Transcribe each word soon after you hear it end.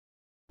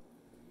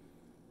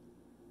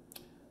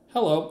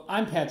Hello,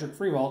 I'm Patrick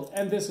Freewald,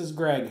 and this is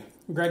Greg.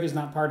 Greg is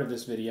not part of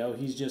this video.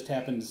 He just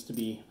happens to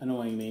be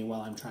annoying me while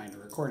I'm trying to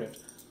record it.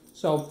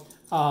 So,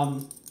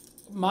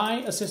 my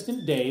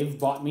assistant Dave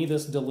bought me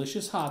this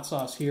delicious hot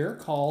sauce here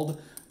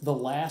called The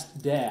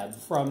Last Dab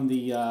from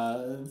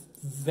the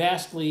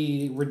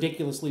vastly,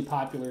 ridiculously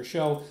popular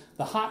show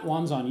The Hot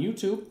Ones on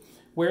YouTube,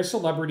 where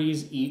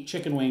celebrities eat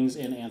chicken wings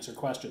and answer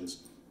questions.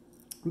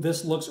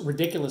 This looks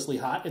ridiculously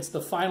hot. It's the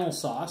final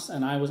sauce,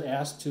 and I was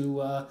asked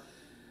to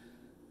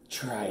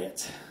try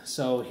it.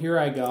 So here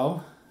I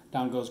go.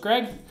 Down goes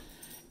Greg.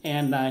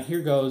 And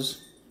here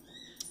goes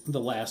The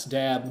Last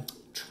Dab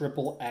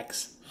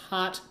XXX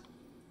Hot.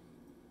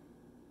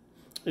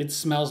 It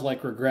smells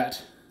like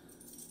regret.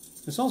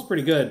 It smells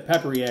pretty good.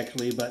 Peppery,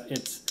 actually, but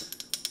it's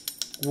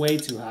way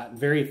too hot.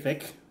 Very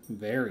thick.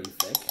 Very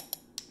thick.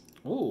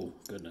 Oh,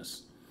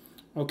 goodness.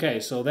 Okay,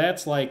 so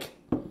that's like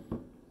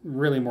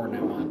really more than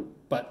I want.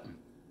 But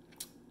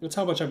that's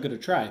how much I'm going to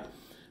try.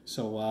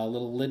 So a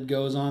little lid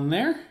goes on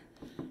there.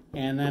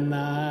 And then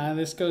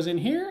this goes in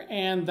here,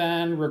 and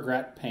then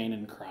regret, pain,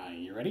 and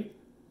crying. You ready?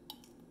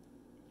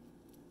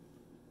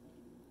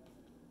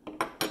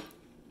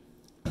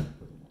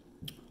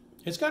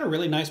 It's got a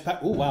really nice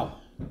oh wow.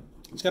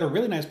 It's got a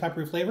really nice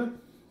peppery flavor.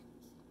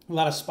 A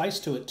lot of spice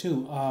to it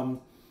too.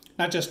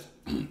 Not just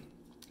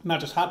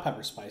hot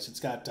pepper spice. It's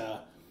got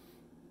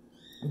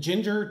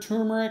ginger,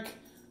 turmeric,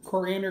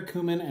 coriander,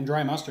 cumin, and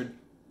dry mustard.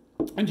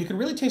 And you can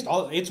really taste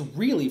all of it. It's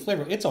really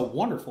flavorful. It's a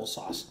wonderful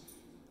sauce.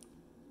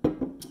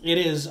 It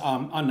is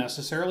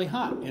unnecessarily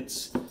hot.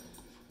 It's,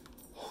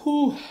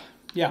 whew,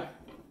 yeah,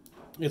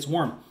 it's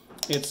warm.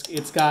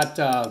 It's got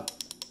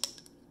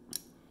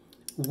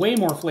way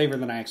more flavor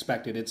than I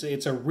expected.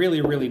 It's a really,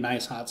 really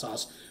nice hot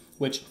sauce,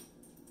 which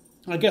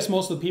I guess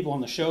most of the people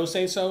on the show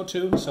say so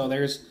too. So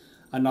there's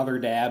another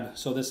dab.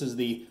 So this is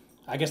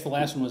I guess the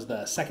last one was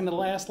the second to the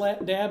last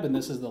dab, and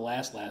this is the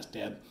last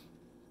dab.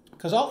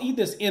 Because I'll eat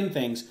this in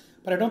things,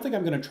 but I don't think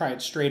I'm going to try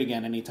it straight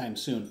again anytime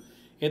soon.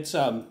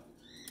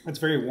 It's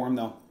very warm,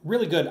 though.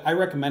 Really good. I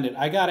recommend it.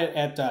 I got it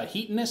at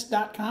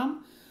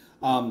heatonist.com.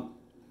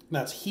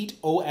 That's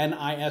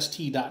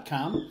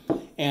heatonist.com.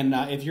 And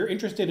if you're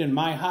interested in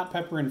my hot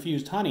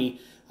pepper-infused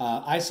honey,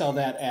 I sell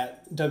that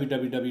at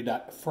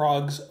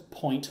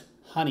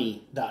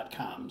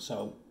www.frogspointhoney.com.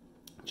 So,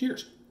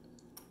 cheers.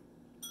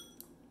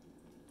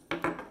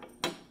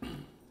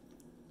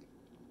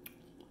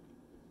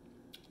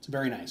 It's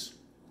very nice.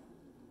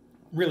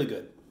 Really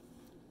good.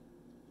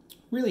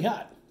 Really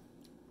hot.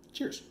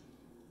 Cheers.